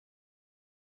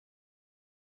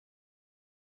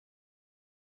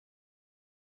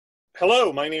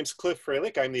Hello, my name's Cliff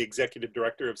Freilich. I'm the Executive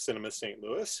Director of Cinema St.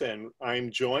 Louis, and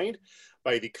I'm joined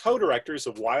by the co-directors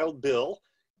of Wild Bill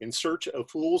in Search of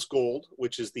Fool's Gold,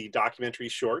 which is the documentary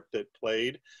short that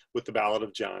played with the Ballad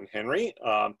of John Henry.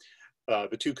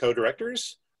 The two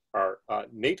co-directors are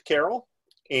Nate Carroll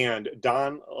and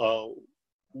Don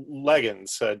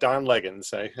Leggins. Don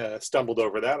Leggins. I stumbled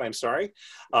over that. I'm sorry.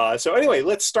 So anyway,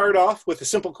 let's start off with a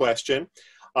simple question.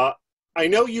 I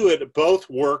know you had both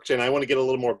worked, and I want to get a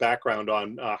little more background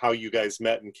on how you guys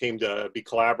met and came to be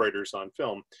collaborators on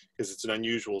film, because it's an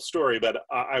unusual story. But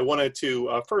I wanted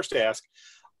to first ask,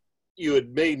 you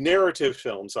had made narrative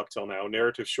films up till now,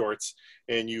 narrative shorts,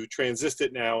 and you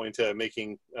transited now into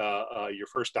making your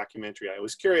first documentary. I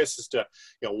was curious as to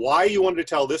why you wanted to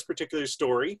tell this particular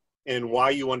story and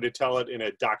why you wanted to tell it in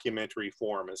a documentary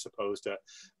form as opposed to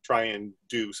try and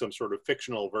do some sort of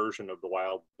fictional version of the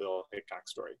Wild Bill Hickok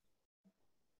story.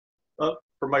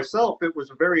 For myself, it was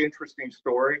a very interesting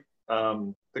story.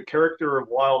 The character of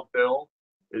Wild Bill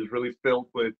is really filled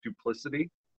with duplicity.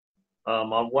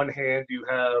 On one hand, you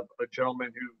have a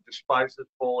gentleman who despises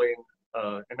bullying,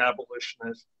 an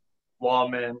abolitionist,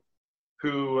 lawman,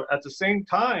 who at the same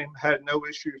time had no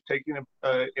issues taking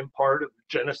in part of the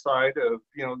genocide of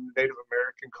Native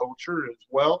American culture, as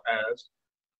well as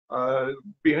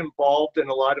being involved in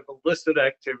a lot of illicit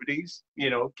activities,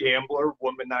 gambler,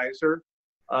 womanizer.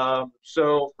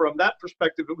 So from that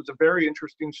perspective, it was a very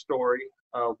interesting story,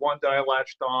 one that I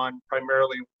latched on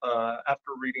primarily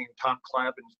after reading Tom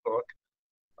Clavin's book,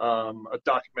 a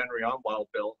documentary on Wild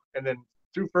Bill. And then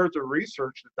through further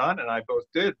research that Don and I both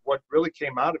did, what really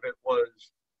came out of it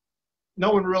was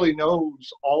no one really knows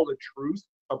all the truth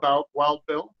about Wild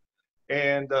Bill.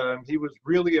 And he was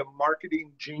really a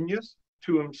marketing genius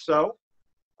to himself.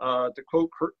 To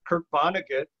quote Kurt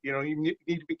Vonnegut, you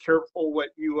need to be careful what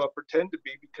you pretend to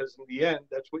be, because in the end,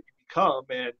 that's what you become.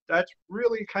 And that's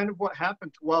really kind of what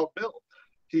happened to Wild Bill.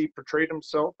 He portrayed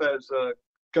himself as a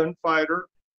gunfighter,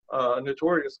 a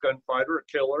notorious gunfighter, a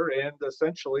killer, and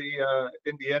essentially,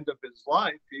 in the end of his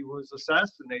life, he was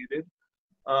assassinated,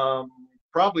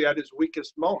 probably at his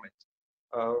weakest moment.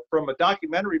 From a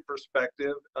documentary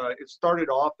perspective, it started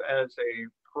off as a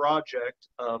project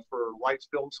for Lights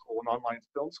Film School, an online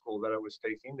film school that I was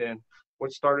taking. And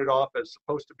what started off as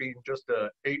supposed to be just a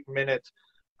 8-minute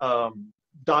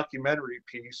documentary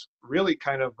piece really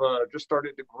kind of just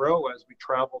started to grow as we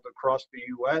traveled across the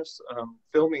U.S.,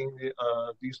 filming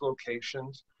these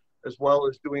locations, as well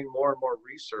as doing more and more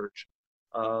research.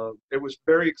 It was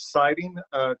very exciting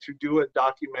to do a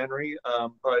documentary,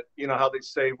 but how they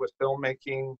say with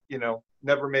filmmaking,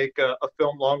 never make a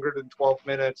film longer than 12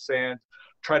 minutes and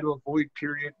try to avoid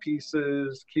period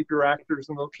pieces, keep your actors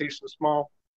and locations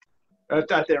small.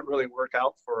 That didn't really work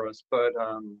out for us, but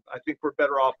I think we're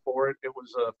better off for it. It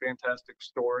was a fantastic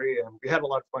story, and we had a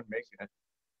lot of fun making it.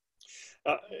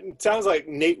 It sounds like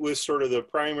Nate was sort of the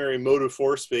primary motive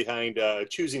force behind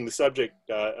choosing the subject,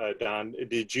 Don.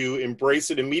 Did you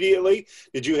embrace it immediately?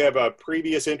 Did you have a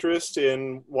previous interest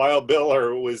in Wild Bill,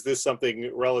 or was this something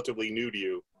relatively new to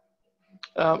you?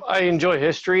 I enjoy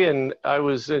history, and I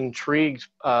was intrigued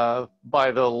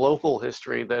by the local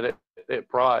history that it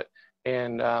brought,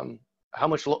 and how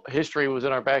much history was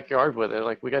in our backyard with it.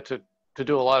 Like, we got to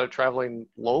do a lot of traveling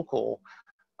local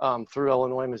through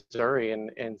Illinois, Missouri,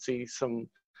 and see some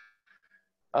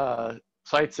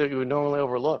sites that you would normally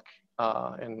overlook.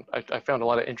 And I found a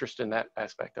lot of interest in that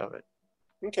aspect of it.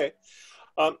 Okay.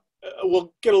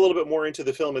 We'll get a little bit more into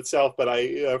the film itself, but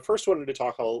I first wanted to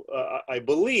talk, I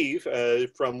believe,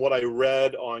 from what I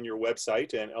read on your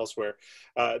website and elsewhere,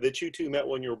 that you two met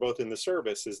when you were both in the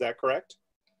service. Is that correct?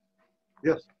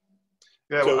 Yes.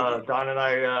 Yeah, So, Don and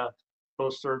I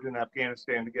both served in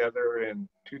Afghanistan together in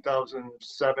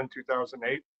 2007,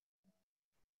 2008.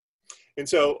 And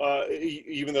so,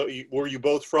 even though were you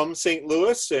both from St.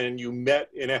 Louis and you met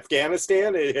in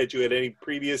Afghanistan? Had you had any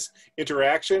previous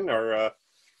interaction, or?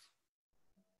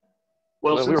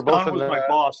 Well, since Don was my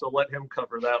boss, I'll let him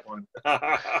cover that one.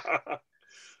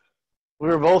 We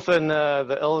were both in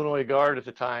the Illinois Guard at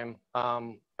the time,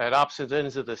 at opposite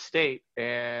ends of the state,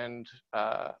 and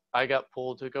I got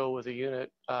pulled to go with a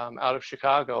unit out of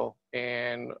Chicago,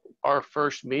 and our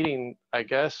first meeting, I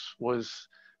guess, was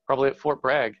probably at Fort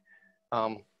Bragg,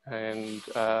 and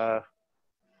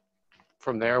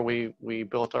from there we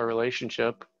built our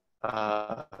relationship,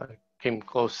 came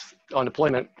close on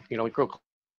deployment. We grew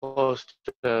close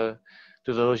to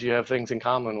those you have things in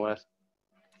common with.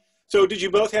 So did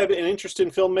you both have an interest in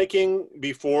filmmaking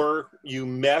before you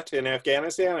met in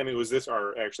Afghanistan? I mean, was this,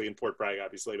 or actually in Fort Bragg,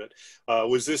 obviously, but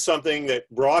was this something that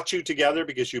brought you together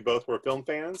because you both were film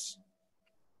fans?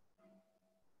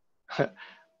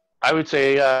 I would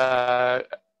say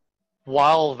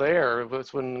while there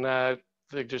was when the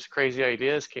just crazy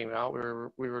ideas came out.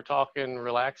 We were talking,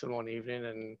 relaxing one evening,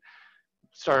 and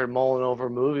started mulling over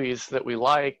movies that we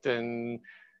liked, and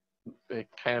it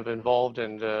kind of evolved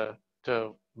into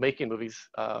to making movies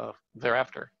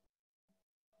thereafter.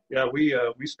 Yeah, we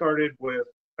started with,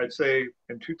 I'd say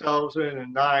in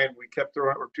 2009 we kept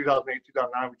throwing, or 2008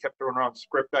 2009 we kept throwing around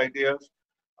script ideas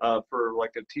for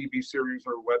like a TV series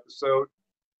or webisode.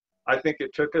 I think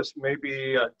it took us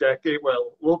maybe a decade,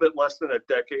 well, a little bit less than a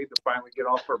decade to finally get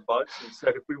off our butts and said,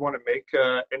 if we want to make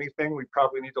anything, we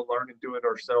probably need to learn and do it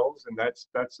ourselves. And that's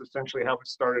essentially how it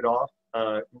started off.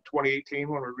 In 2018,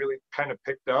 when we really kind of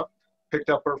picked up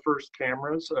our first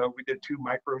cameras, we did 2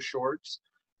 micro shorts.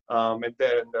 And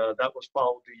then that was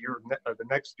followed the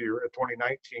next year,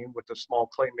 2019, with a small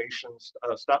claymation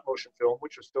stop motion film,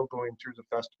 which is still going through the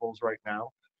festivals right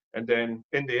now. And then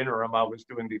in the interim, I was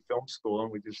doing the film school, and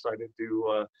we decided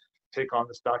to take on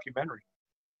this documentary.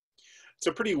 It's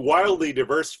a pretty wildly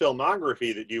diverse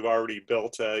filmography that you've already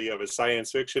built. You have a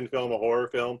science fiction film, a horror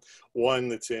film, one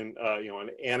that's in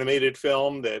an animated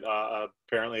film that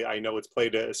apparently I know it's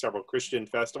played at several Christian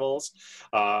festivals,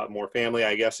 more family,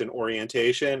 I guess, in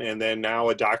orientation, and then now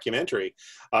a documentary.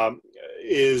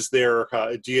 Is there?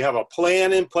 Do you have a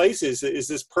plan in place? Is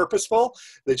this purposeful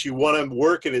that you want to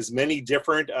work in as many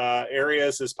different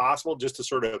areas as possible, just to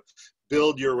sort of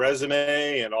build your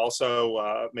resume and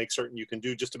also make certain you can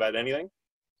do just about anything?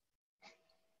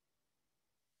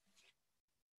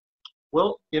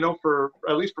 Well, for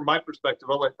at least from my perspective,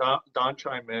 I'll let Don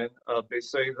chime in. They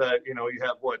say that, you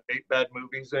have, 8 bad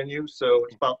movies in you. So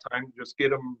it's about time to just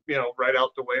get them, right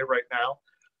out the way right now.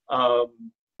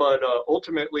 But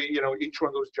ultimately, each one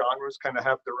of those genres kind of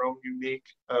have their own unique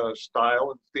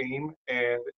style and theme.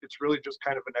 And it's really just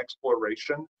kind of an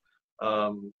exploration.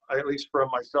 At least for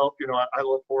myself, I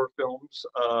love horror films,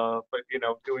 but,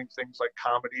 doing things like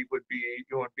comedy would be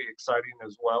exciting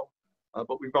as well.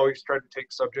 But we've always tried to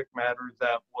take subject matter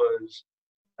that was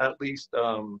at least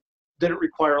didn't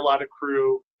require a lot of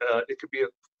crew. It could be a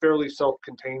fairly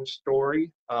self-contained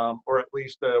story, or at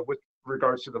least with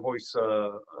regards to the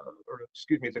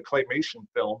the claymation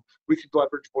film, we could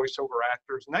leverage voiceover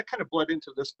actors, and that kind of bled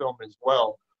into this film as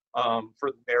well,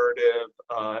 for the narrative,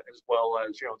 as well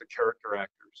as the character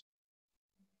actors.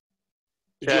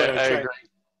 Yeah, I agree.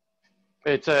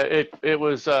 It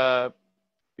was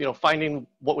finding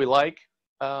what we like,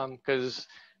 because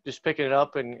just picking it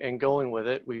up and going with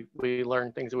it, we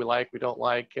learn things that we like, we don't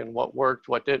like, and what worked,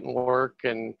 what didn't work,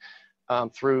 and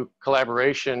through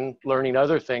collaboration, learning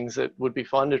other things that would be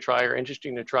fun to try or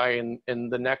interesting to try in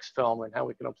the next film, and how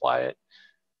we can apply it,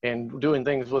 and doing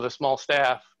things with a small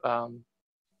staff,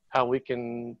 how we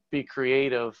can be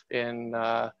creative in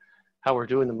how we're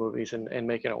doing the movies and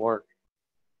making it work.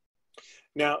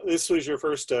 Now, this was your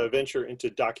first venture into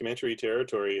documentary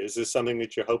territory. Is this something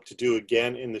that you hope to do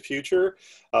again in the future?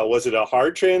 Was it a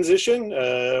hard transition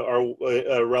or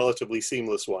a relatively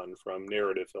seamless one from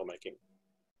narrative filmmaking?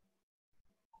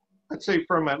 I'd say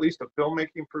from at least a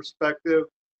filmmaking perspective,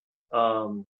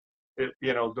 the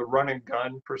run and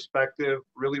gun perspective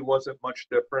really wasn't much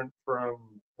different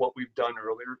from what we've done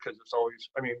earlier, because it's always,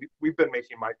 we've been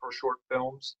making micro short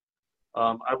films.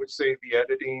 I would say the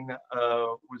editing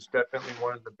was definitely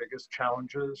one of the biggest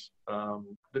challenges.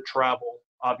 The travel,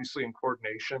 obviously, and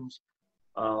coordinations.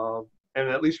 And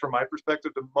at least from my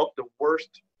perspective, the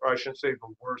worst, or I shouldn't say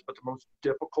the worst, but the most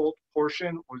difficult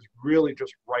portion was really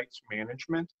just rights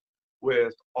management,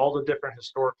 with all the different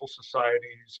historical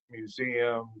societies,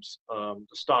 museums, the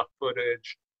stock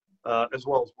footage, as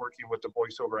well as working with the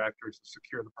voiceover actors to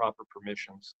secure the proper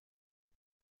permissions.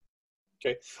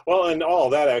 Okay, well, and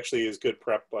all that actually is good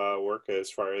prep work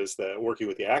as far as the working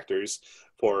with the actors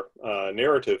for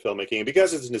narrative filmmaking. And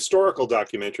because it's an historical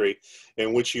documentary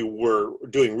in which you were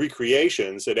doing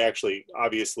recreations, it actually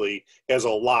obviously has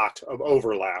a lot of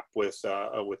overlap with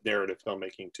narrative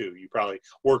filmmaking too. You probably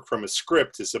work from a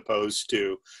script as opposed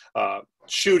to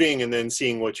shooting and then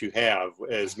seeing what you have,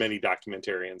 as many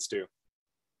documentarians do.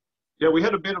 Yeah, we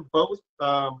had a bit of both.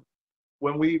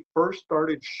 When we first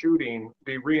started shooting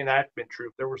the reenactment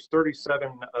troupe, there was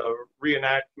 37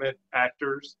 reenactment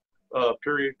actors,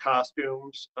 period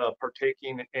costumes,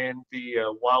 partaking in the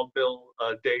Wild Bill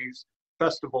Days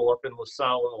Festival up in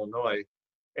LaSalle, Illinois.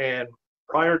 And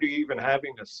prior to even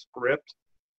having a script,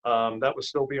 that was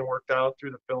still being worked out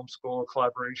through the film school in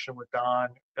collaboration with Don.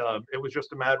 It was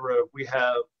just a matter of, we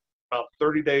have about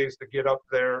 30 days to get up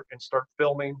there and start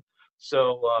filming.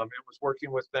 So it was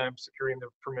working with them, securing the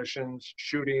permissions,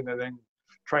 shooting, and then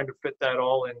trying to fit that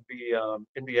all in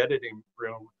the editing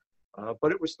room.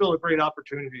 But it was still a great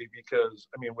opportunity because,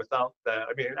 I mean, without that,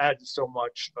 I mean, it adds so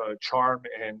much charm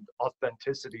and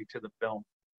authenticity to the film.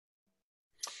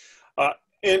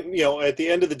 And, you know, at the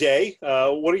end of the day,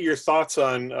 what are your thoughts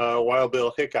on Wild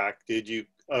Bill Hickok? Did you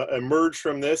emerge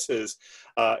from this as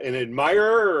an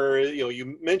admirer, or, you know,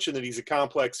 you mentioned that he's a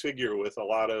complex figure with a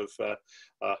lot of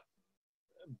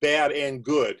bad and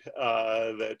good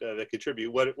that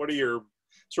contribute. What are your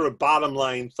sort of bottom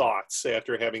line thoughts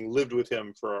after having lived with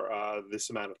him for this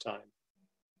amount of time?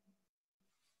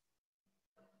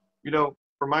 You know,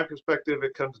 from my perspective,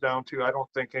 it comes down to, I don't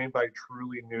think anybody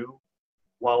truly knew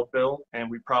Wild Bill, and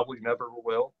we probably never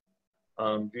will.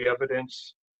 The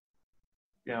evidence,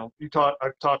 you know,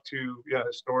 I've talked to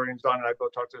historians. Don and I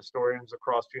both talked to historians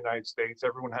across the United States.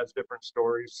 Everyone has different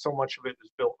stories. So much of it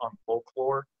is built on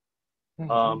folklore.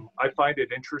 I find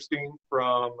it interesting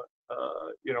from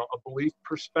you know, a belief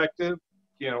perspective.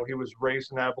 You know, he was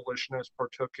raised an abolitionist,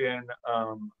 partook in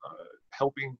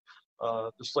helping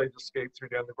the slaves escape through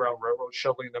the Underground Railroad,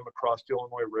 shoveling them across the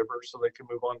Illinois River so they can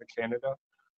move on to Canada.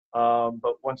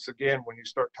 But once again, when you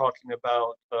start talking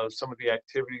about some of the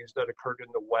activities that occurred in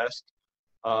the West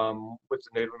with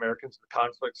the Native Americans, the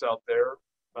conflicts out there,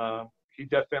 he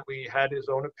definitely had his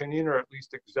own opinion, or at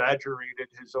least exaggerated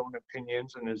his own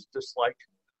opinions and his dislike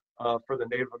for the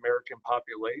Native American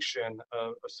population,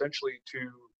 essentially to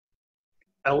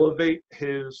elevate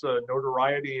his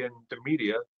notoriety in the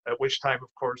media, at which time,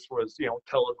 of course, was, you know,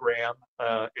 telegram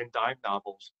and dime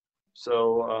novels.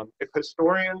 So if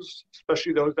historians,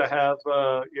 especially those that have,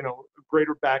 you know,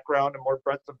 greater background and more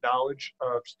breadth of knowledge,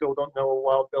 still don't know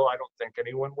Wild Bill, I don't think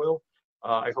anyone will.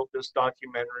 I hope this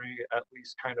documentary at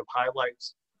least kind of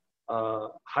highlights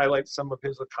some of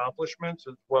his accomplishments,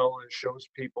 as well as shows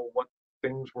people what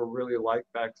things were really like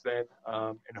back then,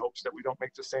 in hopes that we don't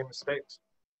make the same mistakes.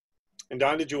 And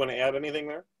Don, did you want to add anything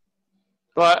there?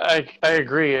 Well, I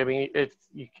agree. I mean,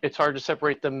 it's hard to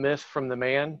separate the myth from the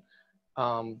man.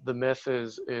 The myth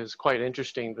is quite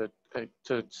interesting, but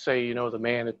to say, you know, the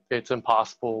man, it's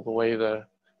impossible the way the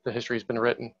history's been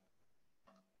written.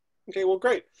 Okay, well,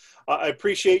 great. I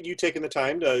appreciate you taking the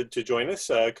time to join us.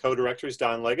 Co-directors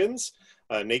Don Leggins,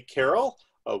 Nate Carroll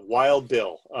of Wild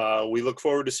Bill. We look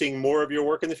forward to seeing more of your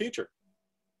work in the future.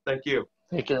 Thank you.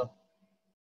 Thank you.